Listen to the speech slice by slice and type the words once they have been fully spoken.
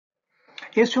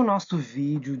Este é o nosso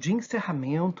vídeo de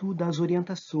encerramento das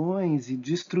orientações e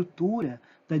de estrutura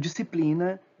da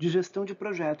disciplina de Gestão de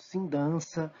Projetos em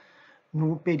Dança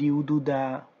no período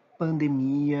da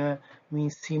pandemia, no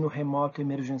ensino remoto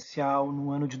emergencial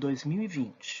no ano de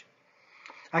 2020.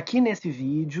 Aqui nesse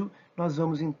vídeo, nós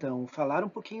vamos então falar um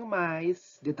pouquinho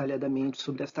mais detalhadamente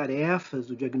sobre as tarefas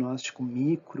do diagnóstico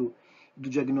micro, do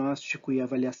diagnóstico e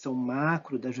avaliação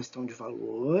macro da gestão de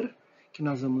valor, que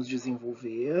nós vamos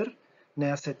desenvolver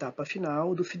nessa etapa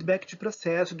final do feedback de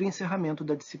processo e do encerramento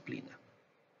da disciplina.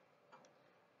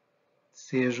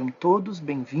 Sejam todos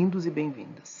bem-vindos e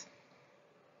bem-vindas.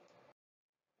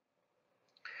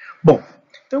 Bom,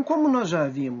 então como nós já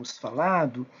havíamos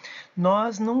falado,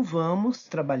 nós não vamos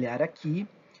trabalhar aqui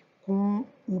com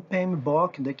o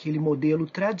PMBOK daquele modelo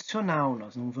tradicional,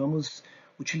 nós não vamos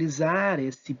utilizar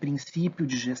esse princípio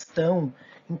de gestão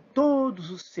em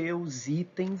todos os seus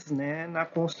itens, na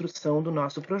construção do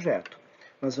nosso projeto.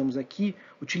 Nós vamos aqui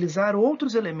utilizar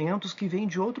outros elementos que vêm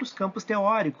de outros campos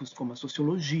teóricos, como a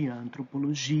sociologia, a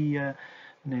antropologia,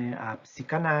 a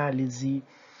psicanálise,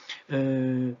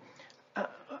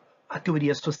 a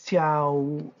teoria social,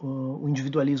 o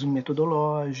individualismo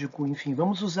metodológico, enfim,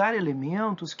 vamos usar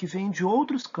elementos que vêm de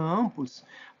outros campos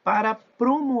para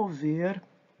promover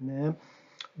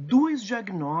dois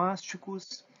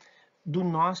diagnósticos do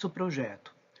nosso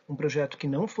projeto. Um projeto que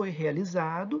não foi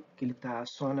realizado, que ele está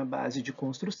só na base de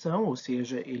construção, ou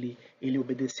seja, ele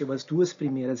obedeceu as duas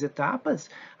primeiras etapas,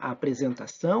 a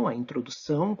apresentação, a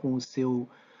introdução com o seu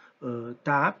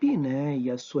TAP, e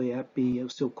a sua EAP, o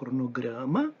seu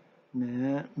cronograma,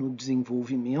 no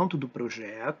desenvolvimento do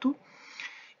projeto,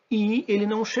 e ele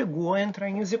não chegou a entrar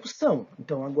em execução.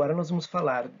 Então agora nós vamos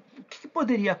falar o que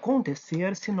poderia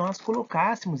acontecer se nós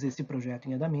colocássemos esse projeto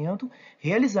em andamento,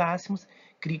 realizássemos,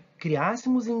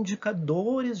 criássemos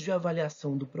indicadores de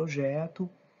avaliação do projeto,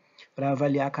 para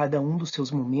avaliar cada um dos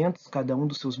seus momentos, cada um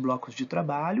dos seus blocos de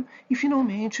trabalho, e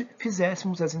finalmente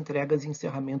fizéssemos as entregas e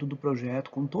encerramento do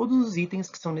projeto com todos os itens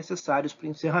que são necessários para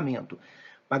o encerramento.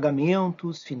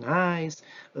 Pagamentos finais,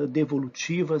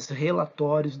 devolutivas,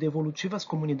 relatórios, devolutivas às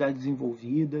comunidades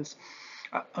envolvidas,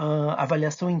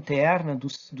 avaliação interna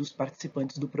dos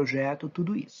participantes do projeto,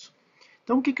 tudo isso.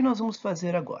 Então, o que nós vamos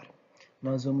fazer agora?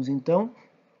 Nós vamos, então,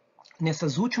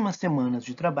 nessas últimas semanas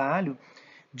de trabalho,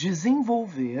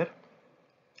 desenvolver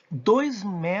dois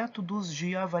métodos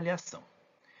de avaliação.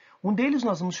 Um deles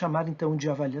nós vamos chamar, então, de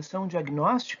avaliação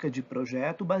diagnóstica de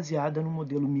projeto, baseada no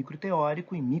modelo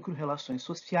microteórico em micro-relações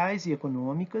sociais e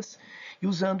econômicas e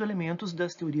usando elementos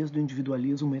das teorias do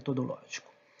individualismo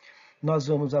metodológico. Nós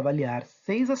vamos avaliar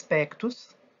 6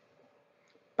 aspectos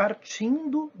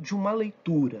partindo de uma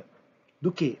leitura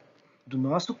do quê? Do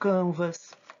nosso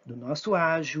Canvas, do nosso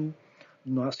ágil,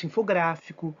 do nosso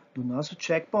infográfico, do nosso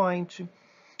checkpoint,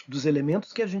 dos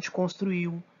elementos que a gente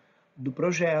construiu, do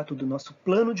projeto, do nosso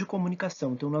plano de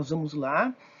comunicação. Então nós vamos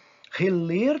lá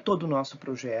reler todo o nosso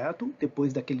projeto,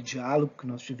 depois daquele diálogo que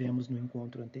nós tivemos no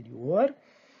encontro anterior,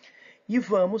 e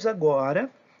vamos agora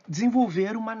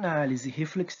desenvolver uma análise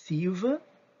reflexiva,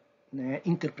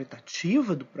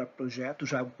 interpretativa do próprio projeto,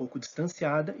 já um pouco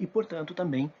distanciada e, portanto,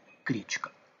 também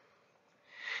crítica.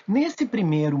 Nesse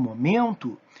primeiro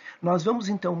momento, nós vamos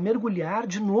então mergulhar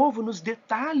de novo nos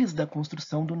detalhes da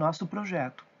construção do nosso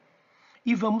projeto.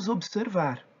 E vamos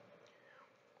observar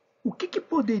o que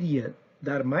poderia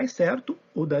dar mais certo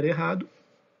ou dar errado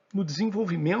no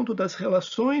desenvolvimento das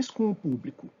relações com o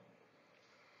público.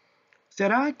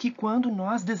 Será que quando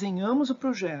nós desenhamos o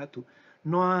projeto,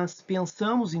 nós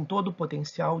pensamos em todo o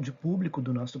potencial de público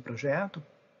do nosso projeto?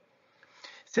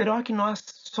 Será que nós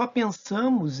só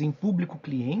pensamos em público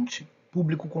cliente,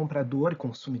 público comprador e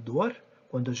consumidor?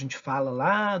 Quando a gente fala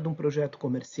lá de um projeto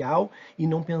comercial e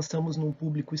não pensamos num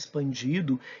público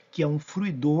expandido, que é um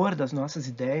fruidor das nossas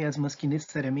ideias, mas que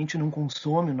necessariamente não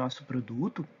consome o nosso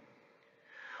produto?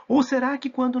 Ou será que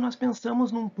quando nós pensamos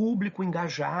num público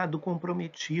engajado,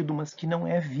 comprometido, mas que não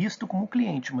é visto como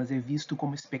cliente, mas é visto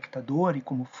como espectador e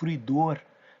como fruidor,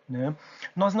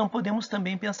 nós não podemos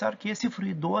também pensar que esse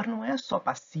fruidor não é só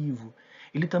passivo,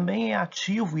 ele também é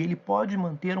ativo e ele pode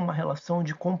manter uma relação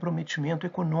de comprometimento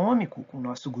econômico com o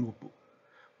nosso grupo.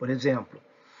 Por exemplo,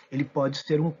 ele pode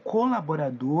ser um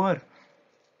colaborador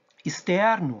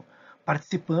externo,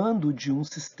 participando de um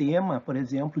sistema, por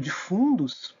exemplo, de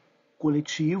fundos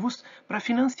coletivos para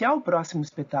financiar o próximo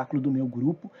espetáculo do meu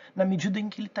grupo, na medida em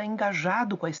que ele está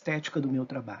engajado com a estética do meu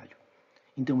trabalho.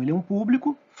 Então ele é um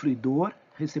público, fruidor,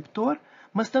 receptor,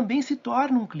 mas também se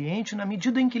torna um cliente na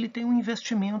medida em que ele tem um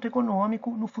investimento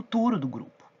econômico no futuro do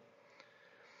grupo.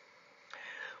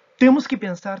 Temos que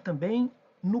pensar também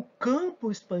no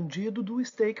campo expandido do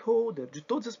stakeholder, de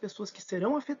todas as pessoas que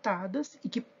serão afetadas e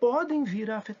que podem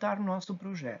vir a afetar o nosso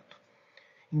projeto.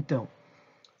 Então,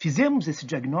 fizemos esse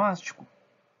diagnóstico? O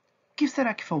que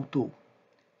será que faltou?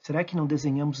 Será que não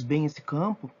desenhamos bem esse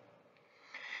campo?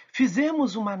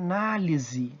 Fizemos uma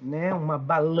análise, uma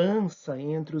balança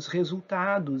entre os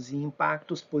resultados e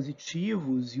impactos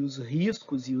positivos e os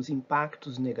riscos e os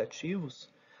impactos negativos?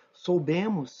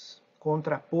 Soubemos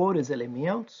contrapor os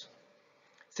elementos?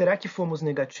 Será que fomos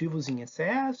negativos em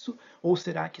excesso? Ou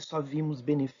será que só vimos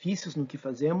benefícios no que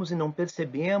fazemos e não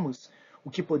percebemos o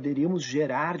que poderíamos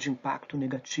gerar de impacto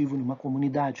negativo numa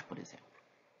comunidade, por exemplo?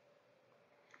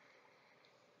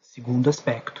 Segundo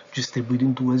aspecto, distribuído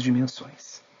em duas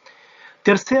dimensões.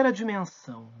 Terceira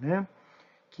dimensão,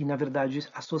 que na verdade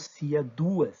associa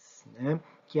duas,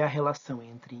 que é a relação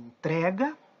entre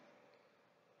entrega,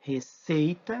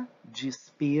 receita,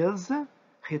 despesa,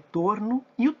 retorno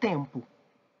e o tempo.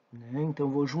 Então eu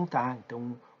vou juntar.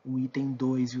 Então o item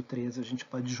 2 e o 3 a gente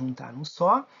pode juntar num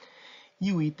só.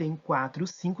 E o item 4 e o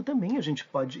 5 também a gente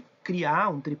pode criar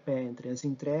um tripé entre as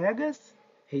entregas,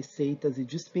 receitas e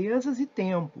despesas e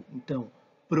tempo. Então,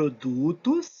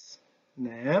 produtos,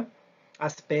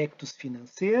 aspectos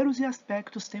financeiros e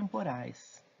aspectos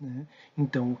temporais.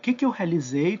 Então, o que eu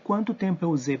realizei, quanto tempo eu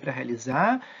usei para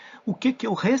realizar, o que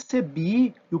eu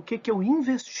recebi, o que eu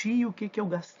investi e o que eu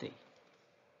gastei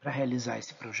para realizar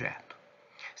esse projeto.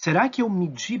 Será que eu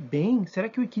medi bem? Será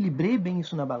que eu equilibrei bem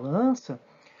isso na balança?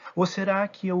 Ou será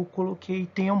que eu coloquei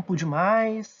tempo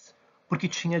demais porque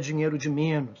tinha dinheiro de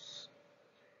menos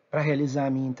para realizar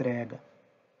a minha entrega?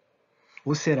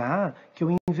 Ou será que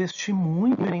eu investi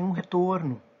muito em nenhum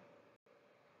retorno?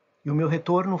 E o meu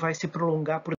retorno vai se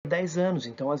prolongar por 10 anos.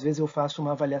 Então, às vezes, eu faço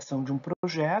uma avaliação de um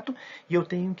projeto e eu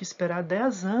tenho que esperar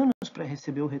 10 anos para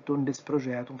receber o retorno desse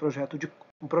projeto.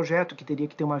 Um projeto que teria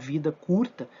que ter uma vida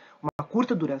curta, uma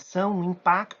curta duração, um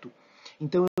impacto.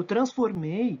 Então, eu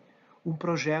transformei um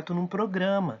projeto num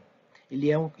programa.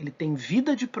 Ele tem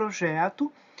vida de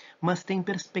projeto, mas tem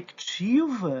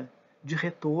perspectiva de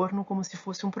retorno como se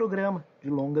fosse um programa de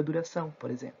longa duração, por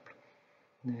exemplo.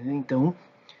 Então,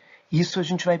 isso a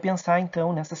gente vai pensar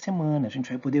então nessa semana. A gente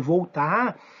vai poder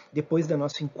voltar, depois do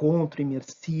nosso encontro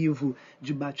imersivo,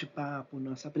 de bate-papo,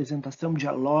 nossa apresentação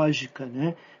dialógica,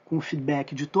 com o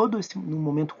feedback de todo esse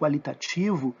momento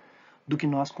qualitativo do que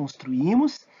nós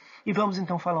construímos, e vamos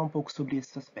então falar um pouco sobre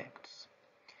esses aspectos.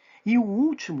 E o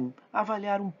último,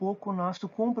 avaliar um pouco o nosso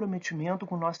comprometimento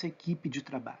com nossa equipe de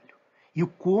trabalho e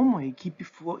como a equipe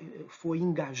foi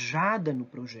engajada no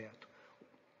projeto.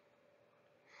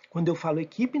 Quando eu falo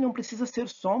equipe, não precisa ser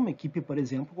só uma equipe, por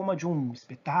exemplo, como a de um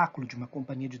espetáculo, de uma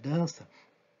companhia de dança,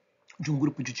 de um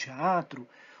grupo de teatro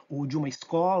ou de uma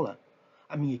escola.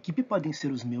 A minha equipe podem ser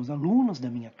os meus alunos da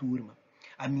minha turma.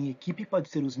 A minha equipe pode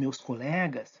ser os meus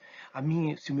colegas.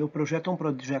 Se o meu projeto é um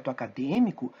projeto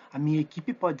acadêmico, a minha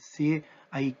equipe pode ser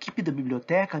a equipe da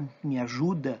biblioteca que me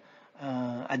ajuda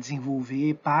a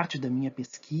desenvolver parte da minha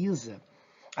pesquisa.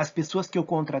 As pessoas que eu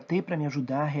contratei para me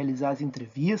ajudar a realizar as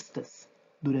entrevistas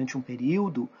durante um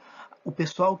período, o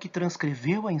pessoal que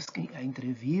transcreveu a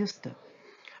entrevista,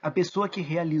 a pessoa que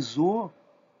realizou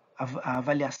a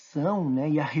avaliação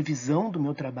e a revisão do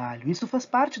meu trabalho. Isso faz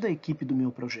parte da equipe do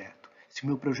meu projeto. Se o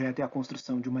meu projeto é a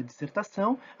construção de uma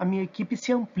dissertação, a minha equipe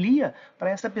se amplia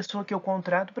para essa pessoa que eu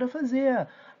contrato para fazer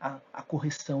a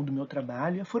correção do meu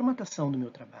trabalho e a formatação do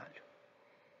meu trabalho.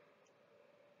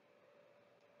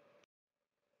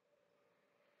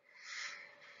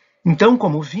 Então,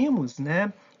 como vimos,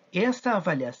 essa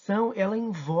avaliação ela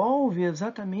envolve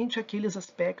exatamente aqueles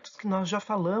aspectos que nós já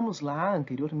falamos lá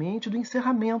anteriormente do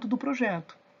encerramento do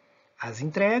projeto. As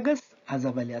entregas, as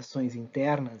avaliações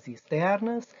internas e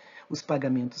externas, os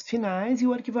pagamentos finais e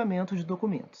o arquivamento de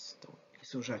documentos. Então,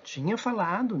 isso eu já tinha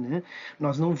falado,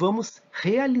 Nós não vamos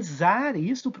realizar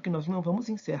isso porque nós não vamos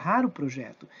encerrar o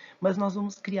projeto, mas nós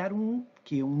vamos criar um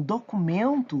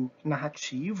documento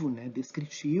narrativo,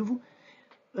 descritivo,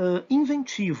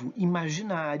 inventivo,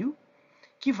 imaginário,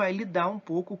 que vai lidar um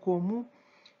pouco como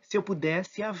se eu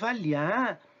pudesse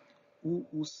avaliar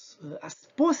as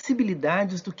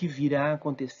possibilidades do que virá a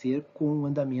acontecer com o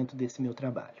andamento desse meu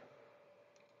trabalho.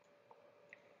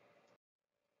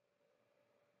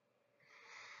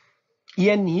 E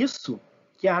é nisso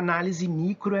que a análise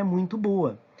micro é muito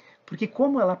boa, porque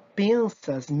como ela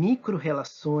pensa as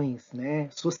micro-relações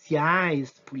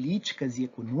sociais, políticas e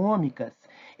econômicas,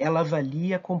 ela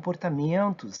avalia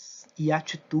comportamentos e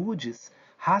atitudes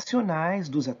racionais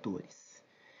dos atores.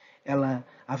 Ela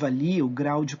avalia o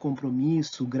grau de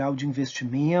compromisso, o grau de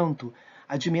investimento,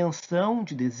 a dimensão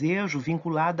de desejo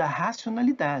vinculada à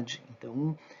racionalidade.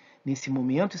 Então, Nesse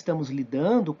momento, estamos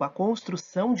lidando com a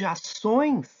construção de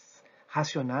ações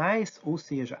racionais, ou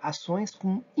seja, ações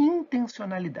com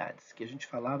intencionalidades, que a gente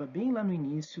falava bem lá no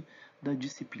início da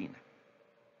disciplina.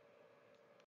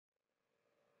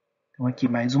 Então, aqui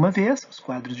mais uma vez, os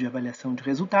quadros de avaliação de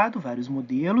resultado, vários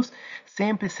modelos,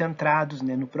 sempre centrados,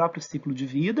 né, no próprio ciclo de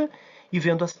vida e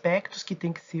vendo aspectos que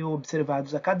têm que ser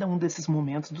observados a cada um desses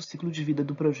momentos do ciclo de vida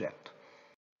do projeto.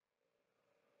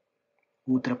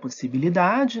 Outra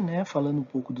possibilidade, né, falando um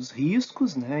pouco dos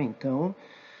riscos, né, então,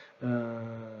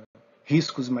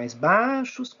 riscos mais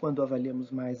baixos, quando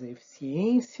avaliamos mais a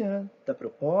eficiência da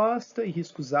proposta, e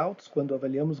riscos altos, quando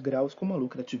avaliamos graus como a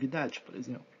lucratividade, por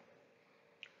exemplo.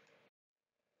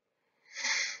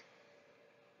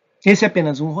 Esse é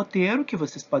apenas um roteiro que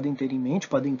vocês podem ter em mente,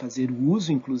 podem fazer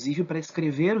uso, inclusive, para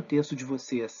escrever o texto de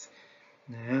vocês,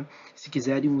 né? Se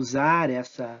quiserem usar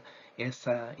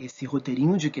esse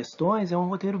roteirinho de questões, é um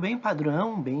roteiro bem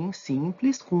padrão, bem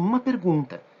simples, com uma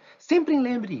pergunta. Sempre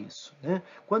lembre isso, né?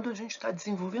 Quando a gente está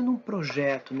desenvolvendo um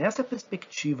projeto, nessa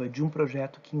perspectiva de um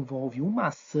projeto que envolve uma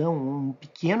ação, um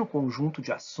pequeno conjunto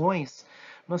de ações,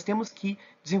 nós temos que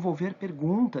desenvolver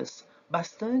perguntas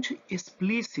bastante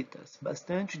explícitas,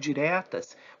 bastante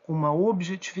diretas, com uma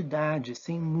objetividade,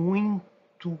 sem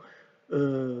muito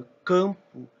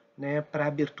campo, né, para a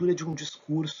abertura de um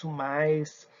discurso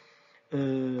mais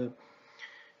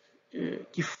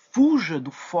que fuja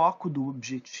do foco do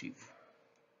objetivo.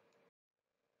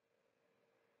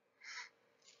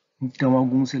 Então,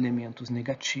 alguns elementos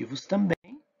negativos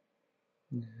também,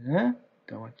 né?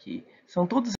 Então, aqui são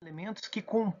todos elementos que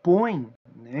compõem,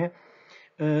 né,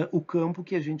 o campo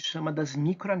que a gente chama das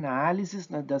microanálises,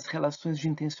 né, das relações de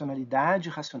intencionalidade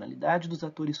e racionalidade dos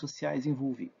atores sociais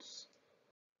envolvidos.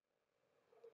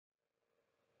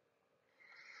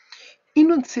 E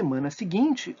na semana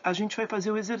seguinte, a gente vai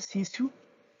fazer o exercício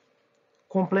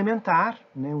complementar,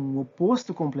 né, um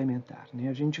oposto complementar. Né?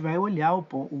 A gente vai olhar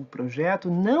o projeto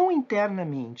não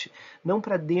internamente, não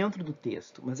para dentro do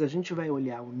texto, mas a gente vai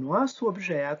olhar o nosso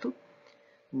objeto,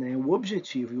 né, o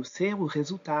objetivo e o seu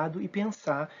resultado e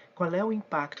pensar qual é o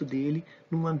impacto dele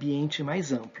num ambiente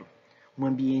mais amplo. Um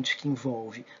ambiente que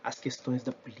envolve as questões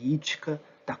da política,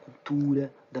 da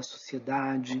cultura, da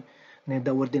sociedade, né,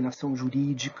 da ordenação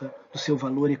jurídica, do seu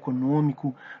valor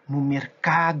econômico, no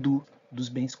mercado dos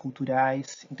bens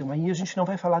culturais. Então aí a gente não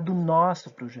vai falar do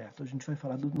nosso projeto, a gente vai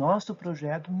falar do nosso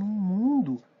projeto num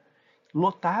mundo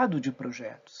lotado de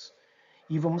projetos.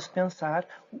 E vamos pensar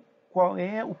qual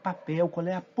é o papel, qual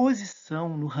é a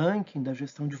posição no ranking da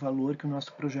gestão de valor que o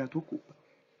nosso projeto ocupa.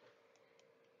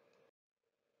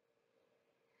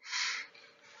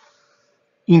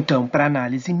 Então, para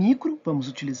análise micro, vamos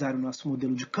utilizar o nosso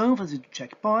modelo de Canvas e do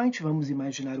checkpoint, vamos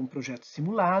imaginar um projeto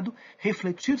simulado,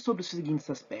 refletir sobre os seguintes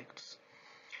aspectos.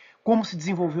 Como se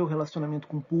desenvolveu o relacionamento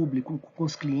com o público, com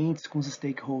os clientes, com os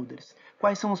stakeholders?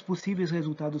 Quais são os possíveis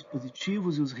resultados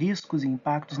positivos e os riscos e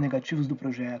impactos negativos do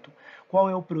projeto? Qual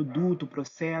é o produto, o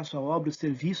processo, a obra, o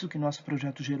serviço que nosso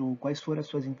projeto gerou? Quais foram as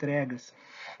suas entregas?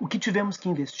 O que tivemos que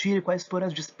investir? Quais foram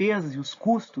as despesas e os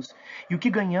custos? E o que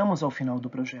ganhamos ao final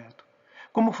do projeto?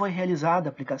 Como foi realizada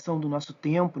a aplicação do nosso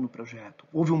tempo no projeto?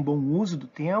 Houve um bom uso do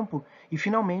tempo? E,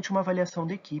 finalmente, uma avaliação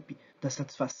da equipe, da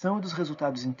satisfação e dos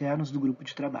resultados internos do grupo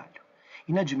de trabalho.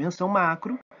 E na dimensão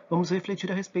macro, vamos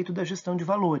refletir a respeito da gestão de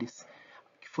valores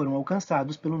que foram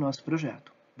alcançados pelo nosso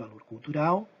projeto. Valor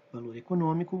cultural, valor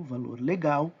econômico, valor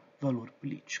legal, valor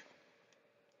político.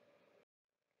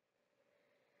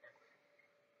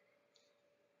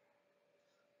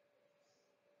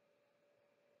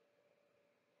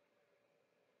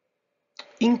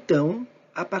 Então,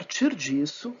 a partir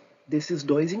disso, desses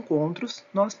dois encontros,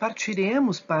 nós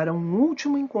partiremos para um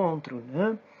último encontro,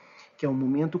 né? Que é um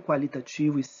momento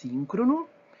qualitativo e síncrono,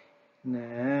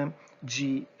 né?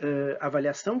 De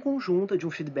avaliação conjunta, de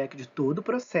um feedback de todo o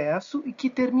processo e que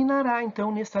terminará,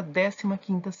 então, nessa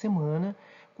 15ª semana,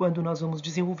 quando nós vamos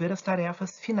desenvolver as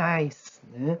tarefas finais,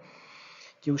 né?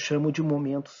 Que eu chamo de um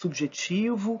momento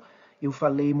subjetivo. Eu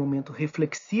falei momento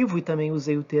reflexivo e também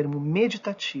usei o termo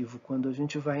meditativo, quando a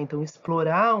gente vai, então,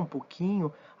 explorar um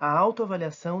pouquinho a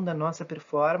autoavaliação da nossa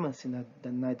performance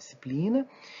na disciplina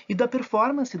e da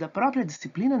performance da própria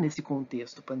disciplina nesse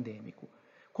contexto pandêmico.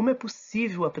 Como é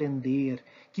possível aprender?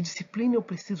 Que disciplina eu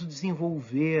preciso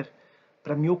desenvolver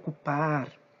para me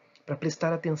ocupar, para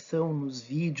prestar atenção nos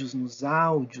vídeos, nos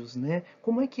áudios, né?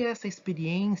 Como é que é essa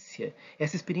experiência?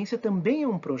 Essa experiência também é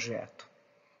um projeto,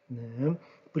 né?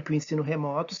 Porque o ensino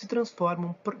remoto se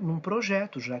transforma num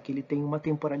projeto, já que ele tem uma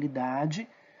temporalidade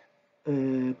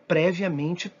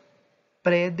previamente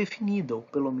pré-definida, ou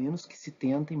pelo menos que se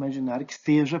tenta imaginar que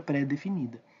seja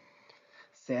pré-definida,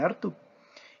 certo?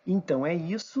 Então é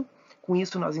isso. Com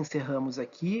isso nós encerramos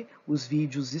aqui os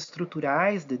vídeos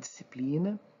estruturais da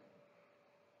disciplina,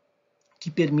 que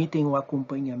permitem o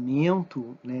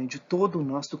acompanhamento, né, de todo o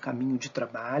nosso caminho de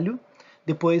trabalho.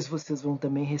 Depois vocês vão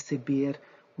também receber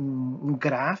um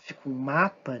gráfico, um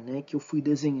mapa, né, que eu fui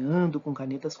desenhando com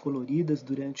canetas coloridas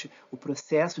durante o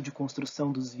processo de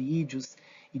construção dos vídeos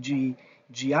e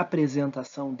de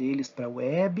apresentação deles para a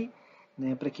web,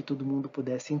 né, para que todo mundo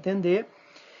pudesse entender.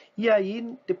 E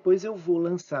aí, depois eu vou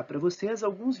lançar para vocês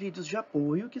alguns vídeos de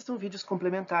apoio, que são vídeos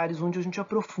complementares, onde a gente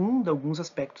aprofunda alguns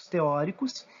aspectos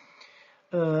teóricos,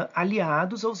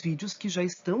 aliados aos vídeos que já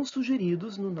estão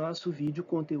sugeridos no nosso vídeo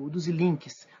Conteúdos e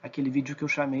Links, aquele vídeo que eu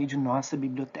chamei de Nossa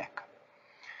Biblioteca.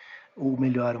 Ou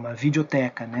melhor, uma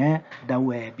videoteca, né, da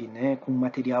web, né, com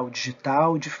material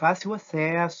digital de fácil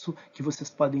acesso, que vocês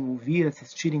podem ouvir,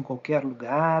 assistir em qualquer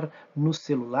lugar, no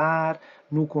celular,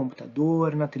 no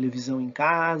computador, na televisão em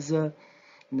casa,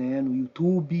 né, no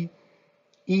YouTube.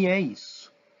 E é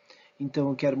isso. Então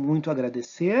eu quero muito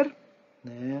agradecer,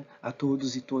 né, a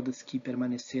todos e todas que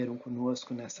permaneceram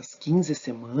conosco nessas 15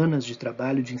 semanas de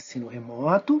trabalho de ensino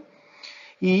remoto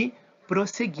e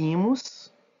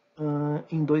prosseguimos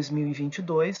em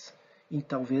 2022 e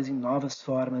talvez em novas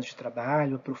formas de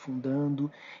trabalho,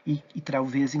 aprofundando e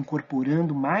talvez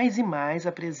incorporando mais e mais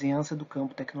a presença do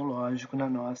campo tecnológico na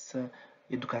nossa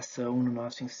educação, no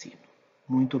nosso ensino.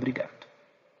 Muito obrigado.